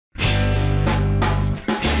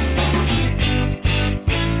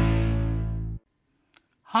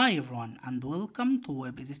Hi everyone and welcome to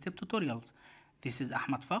Web Easy Step Tutorials. This is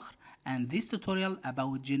Ahmed Fakhr and this tutorial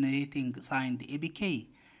about generating signed APK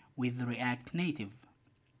with React Native.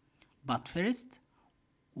 But first,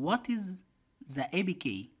 what is the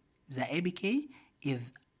APK? The APK is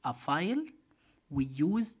a file we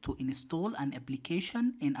use to install an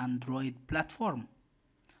application in Android platform.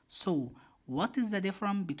 So, what is the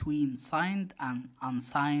difference between signed and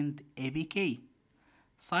unsigned APK?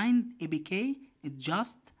 Signed APK is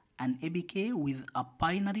just an APK with a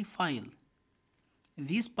binary file.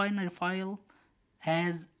 This binary file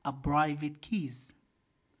has a private keys.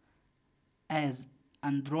 As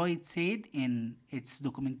Android said in its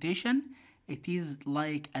documentation, it is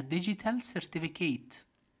like a digital certificate.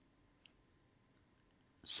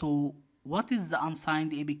 So what is the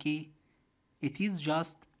unsigned APK? It is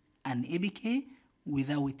just an APK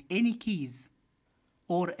without any keys,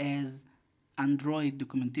 or as Android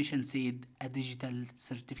documentation said, a digital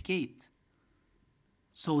certificate.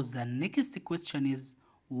 So the next question is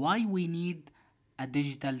why we need a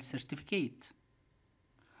digital certificate.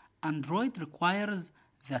 Android requires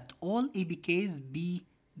that all APKs be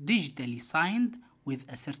digitally signed with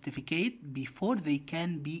a certificate before they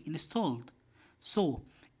can be installed. So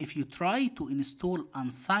if you try to install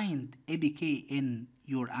unsigned APK in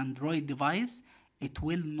your Android device, it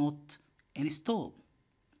will not install.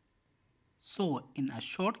 So in a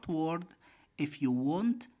short word, if you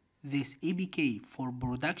want this APK for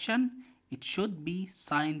production, it should be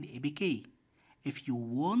signed APK. If you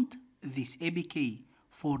want this APK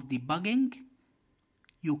for debugging,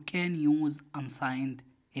 you can use unsigned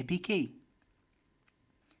APK.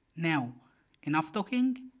 Now, enough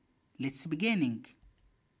talking, let's begin.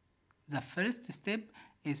 The first step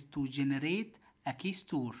is to generate a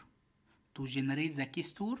keystore. To generate the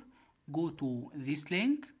keystore, go to this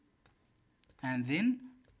link and then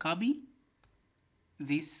copy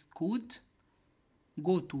this code,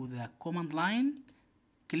 go to the command line,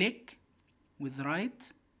 click with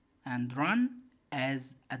right and run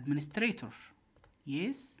as administrator.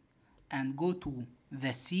 Yes, and go to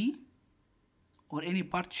the C or any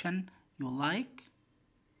partition you like.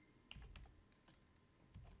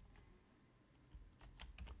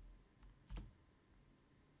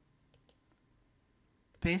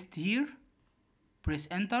 Paste here, press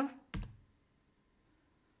enter.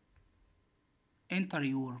 Enter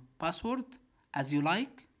your password as you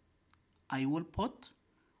like. I will put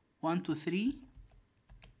 1 2 3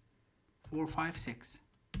 4 5 6.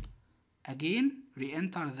 Again,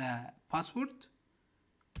 re-enter the password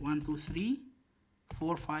 1 2 3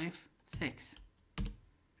 4 5 6.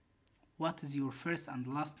 What is your first and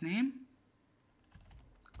last name?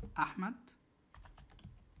 Ahmed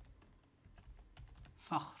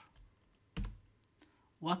Fakhr.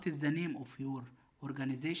 What is the name of your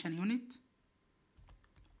organization unit?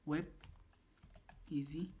 Web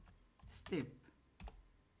Easy Step.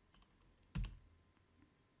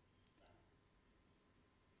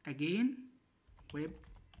 Again, Web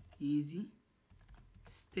Easy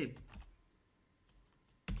Step.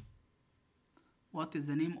 What is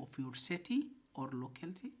the name of your city or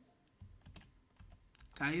locality?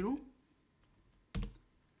 Cairo.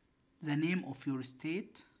 The name of your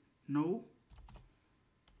state? No.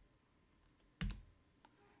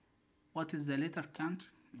 What is the letter country?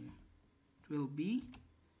 It will be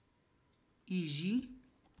EG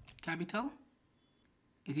capital.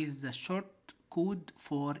 It is the short code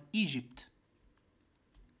for Egypt.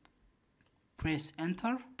 Press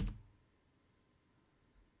enter.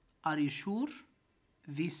 Are you sure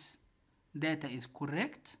this data is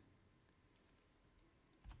correct?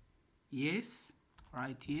 Yes,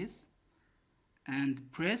 right, yes.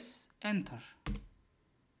 And press enter.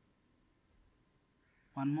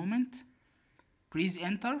 One moment. Please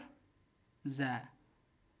enter the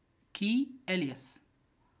key alias.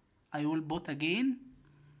 I will put again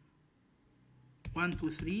 1 2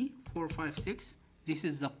 3 4 5 6. This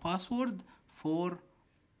is the password for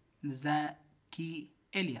the key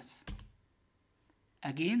alias.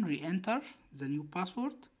 Again, re-enter the new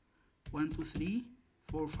password 1 2 3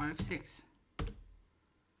 4 5 6.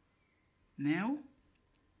 Now,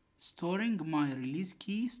 storing my release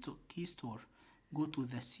key store. Go to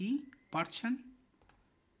the C partition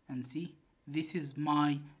and see this is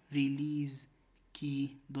my release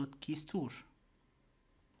key.keystore.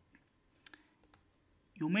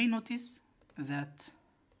 You may notice that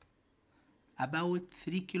about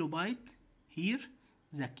 3 kilobyte here,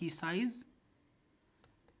 the key size,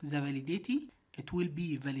 the validity, it will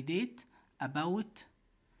be validate about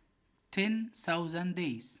 10,000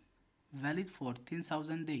 days, valid for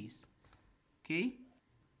 10,000 days. Okay,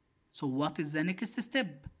 so what is the next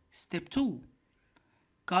step? Step 2.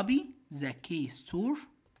 copy the keystore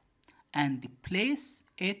and place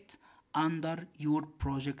it under your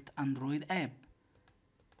project Android app.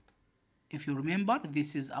 If you remember,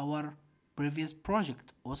 this is our previous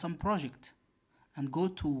project, awesome project, and go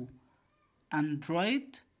to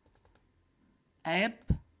Android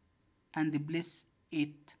app and place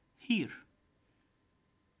it here.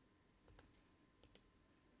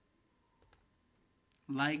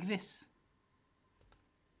 Like this.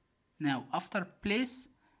 Now after place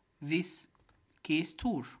this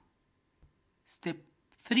keystore. Step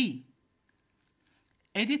 3.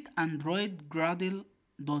 Edit Android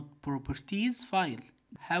Gradle.properties file.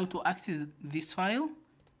 How to access this file?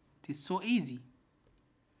 It is so easy.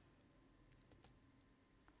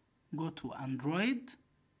 Go to Android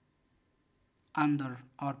under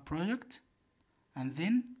our project and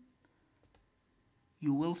then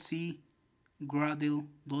you will see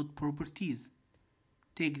Gradle.properties.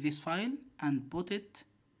 Take this file and put it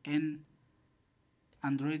in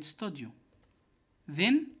Android Studio.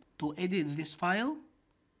 Then to edit this file,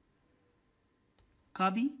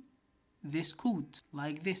 copy this code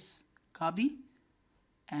like this. Copy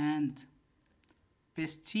and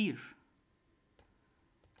paste here.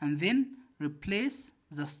 And then replace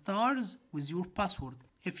the stars with your password.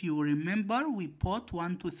 If you remember, we put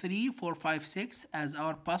 1, 2, 3, 4, 5, 6 as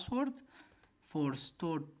our password for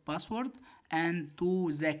stored password and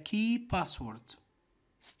to the key password.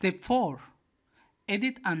 Step 4.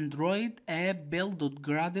 Edit Android app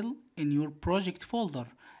build.gradle in your project folder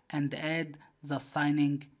and add the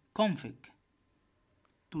signing config.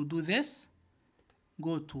 To do this,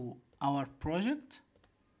 go to our project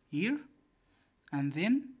here and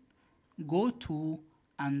then go to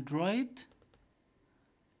Android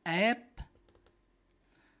app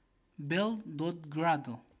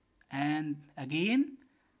build.gradle and again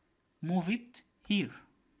move it here.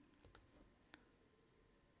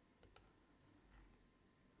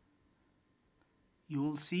 You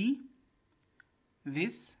will see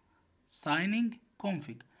this signing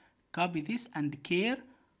config. Copy this and care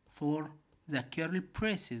for the curly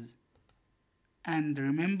braces and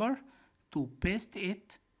remember to paste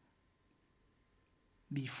it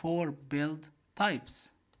before build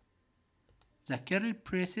types. The curly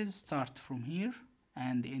braces start from here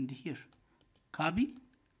and end here. Copy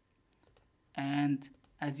and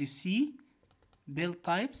as you see, build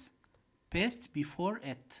types, paste before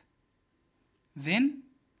it. Then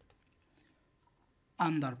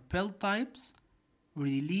under build types,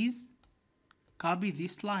 release, copy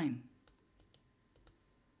this line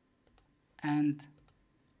and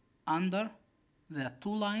under the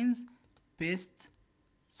two lines paste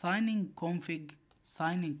signing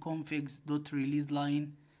configs dot release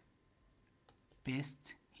line,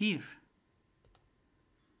 paste here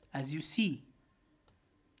as you see.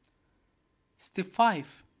 Step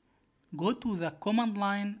 5. Go to the command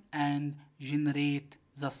line and generate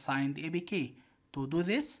the signed APK. To do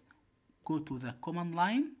this, go to the command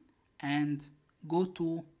line and go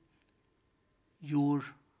to your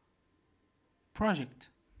project.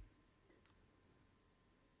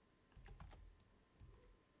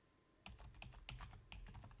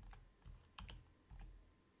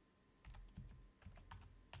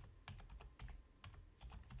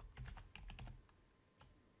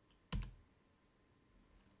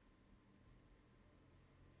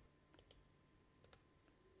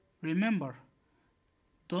 Remember,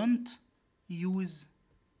 don't use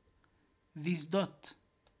this dot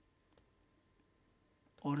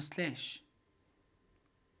or slash.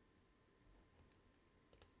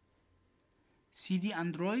 cd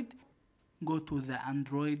Android, go to the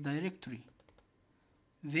Android directory.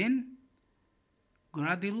 Then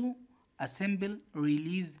Gradlew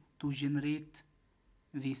assembleRelease to generate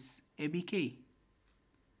this APK.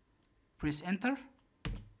 Press enter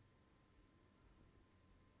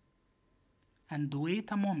and wait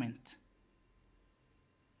a moment.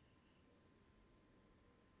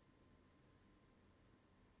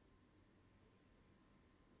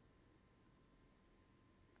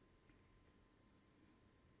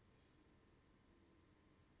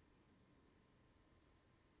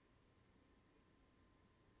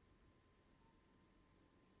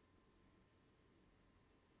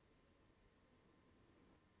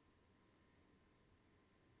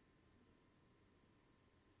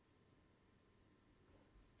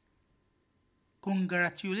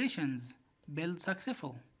 Congratulations, build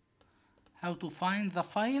successful. How to find the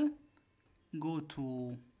file? Go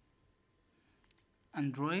to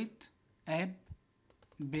Android app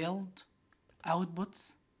build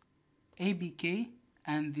outputs APK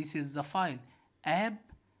and this is the file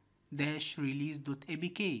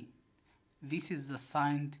app-release.apk. This is the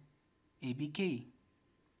signed APK.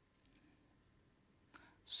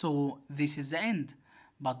 So this is the end.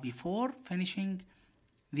 But before finishing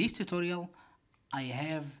this tutorial, I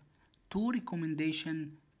have two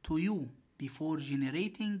recommendations to you before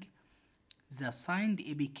generating the Signed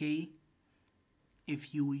APK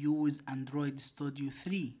if you use Android Studio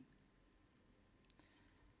 3.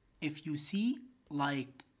 If you see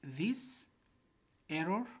like this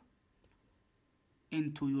error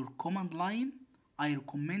into your command line, I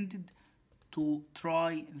recommended to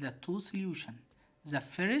try the two solutions. The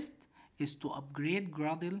first is to upgrade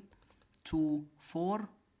Gradle to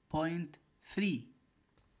 4.3.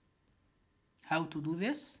 How to do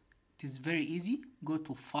this? It is very easy. Go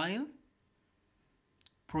to File,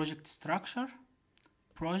 Project Structure,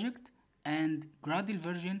 Project, and Gradle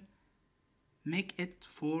version. Make it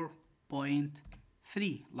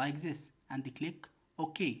 4.3 like this and click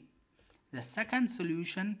OK. The second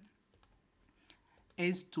solution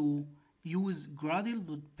is to use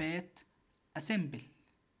Gradle.bat assemble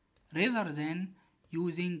rather than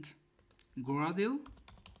using Gradle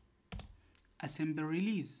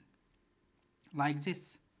assembleRelease like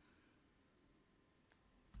this.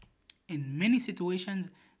 In many situations,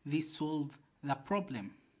 this solves the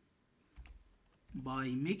problem by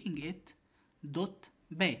making it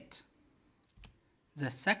 .bat. The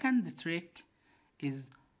second trick is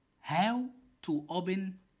how to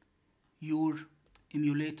open your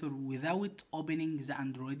emulator without opening the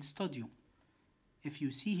Android Studio. If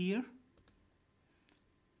you see here,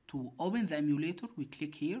 to open the emulator, we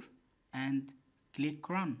click here and click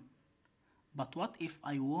Run. But what if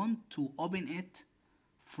I want to open it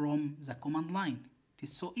from the command line? It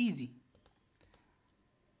is so easy.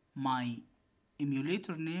 My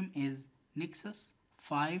emulator name is Nexus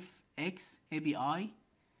 5X API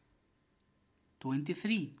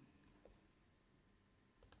 23.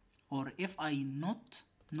 Or if I not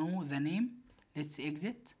know the name, let's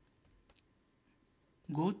exit.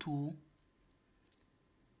 Go to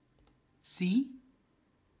C,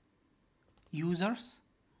 users,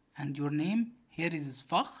 and your name. Here is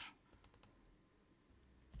Fakhr,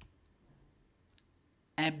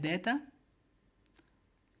 app data,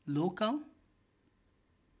 local,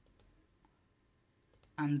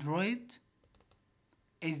 Android,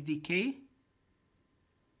 SDK,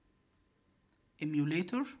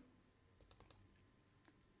 emulator.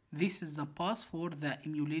 This is the path for the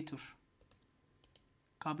emulator.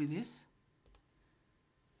 Copy this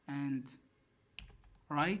and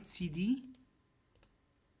write cd,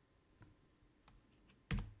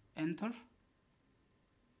 enter,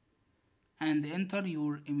 and enter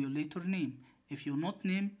your emulator name. If you not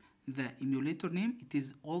name the emulator name, it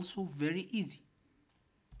is also very easy.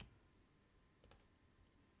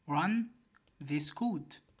 Run this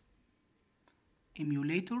code.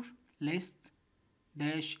 Emulator list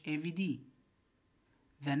 -avd.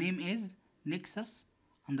 The name is Nexus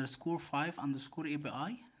 _5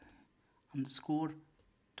 _API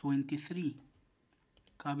 _23.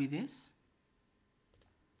 Copy this.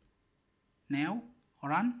 Now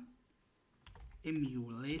run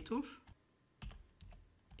emulator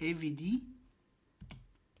avd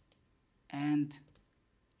and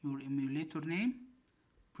your emulator name.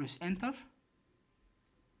 Press enter.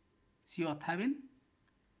 See what happened.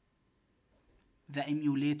 The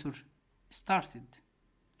emulator started.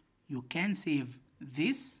 You can save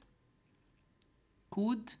this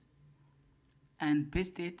code and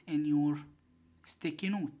paste it in your sticky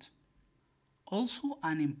note. Also,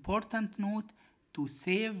 an important note to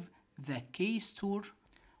save the keystore.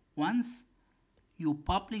 Once you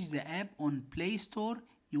publish the app on Play Store,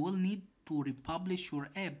 you will need to republish your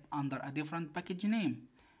app under a different package name,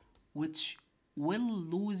 which will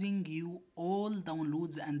losing you all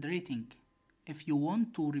downloads and rating. If you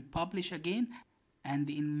want to republish again, and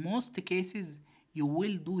in most cases you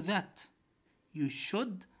will do that, you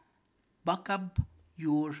should back up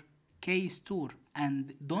your keystore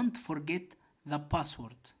and don't forget the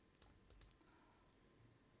password.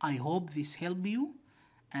 I hope this helped you,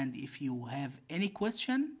 and if you have any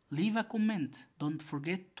question, leave a comment. Don't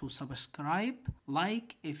forget to subscribe,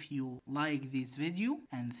 like if you like this video,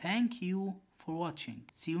 and thank you for watching.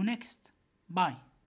 See you next. Bye.